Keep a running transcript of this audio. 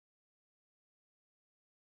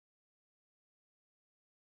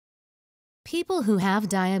People who have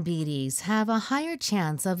diabetes have a higher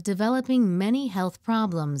chance of developing many health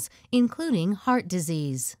problems, including heart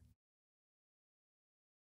disease.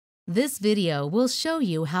 This video will show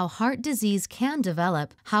you how heart disease can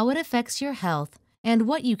develop, how it affects your health, and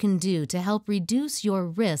what you can do to help reduce your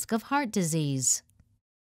risk of heart disease.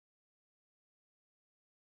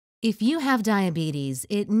 If you have diabetes,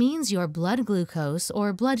 it means your blood glucose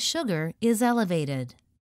or blood sugar is elevated.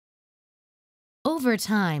 Over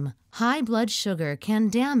time, high blood sugar can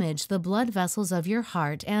damage the blood vessels of your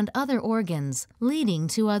heart and other organs, leading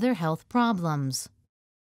to other health problems.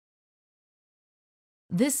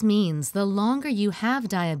 This means the longer you have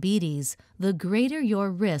diabetes, the greater your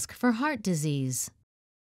risk for heart disease.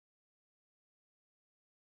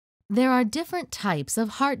 There are different types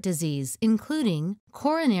of heart disease, including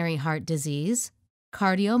coronary heart disease,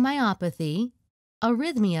 cardiomyopathy,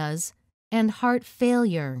 arrhythmias, and heart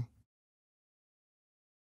failure.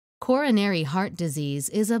 Coronary heart disease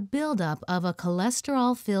is a buildup of a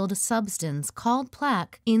cholesterol-filled substance called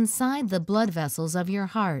plaque inside the blood vessels of your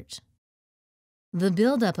heart. The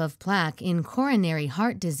buildup of plaque in coronary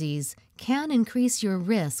heart disease can increase your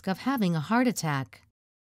risk of having a heart attack.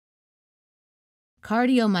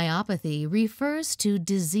 Cardiomyopathy refers to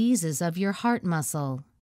diseases of your heart muscle.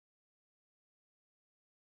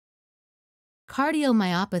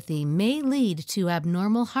 Cardiomyopathy may lead to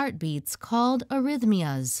abnormal heartbeats called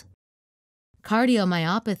arrhythmias.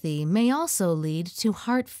 Cardiomyopathy may also lead to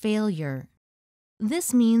heart failure.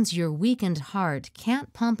 This means your weakened heart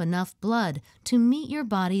can't pump enough blood to meet your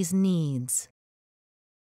body's needs.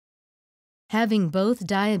 Having both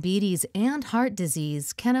diabetes and heart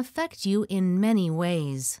disease can affect you in many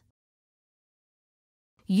ways.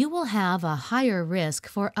 You will have a higher risk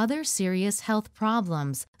for other serious health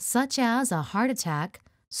problems, such as a heart attack,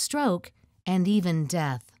 stroke, and even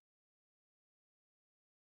death.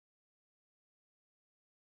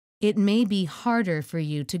 It may be harder for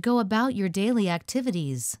you to go about your daily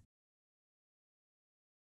activities.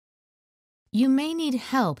 You may need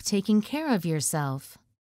help taking care of yourself.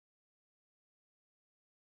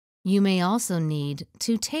 You may also need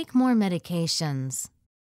to take more medications.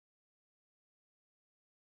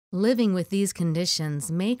 Living with these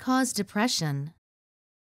conditions may cause depression.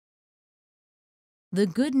 The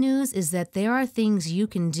good news is that there are things you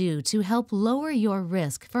can do to help lower your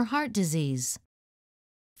risk for heart disease.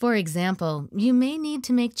 For example, you may need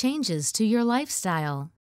to make changes to your lifestyle.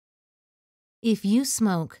 If you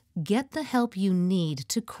smoke, get the help you need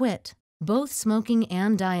to quit. Both smoking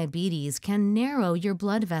and diabetes can narrow your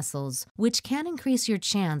blood vessels, which can increase your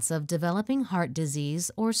chance of developing heart disease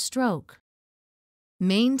or stroke.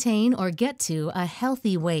 Maintain or get to a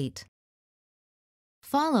healthy weight.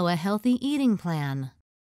 Follow a healthy eating plan.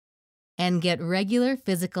 And get regular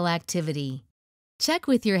physical activity. Check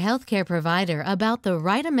with your healthcare provider about the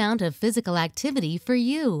right amount of physical activity for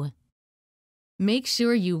you. Make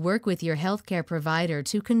sure you work with your healthcare provider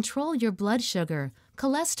to control your blood sugar,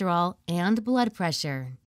 cholesterol, and blood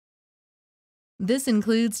pressure. This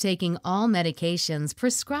includes taking all medications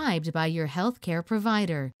prescribed by your healthcare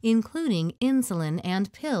provider, including insulin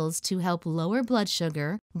and pills to help lower blood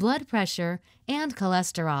sugar, blood pressure, and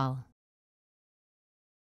cholesterol.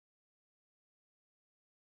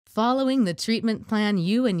 Following the treatment plan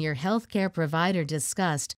you and your healthcare provider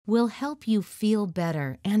discussed will help you feel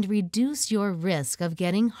better and reduce your risk of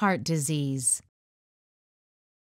getting heart disease.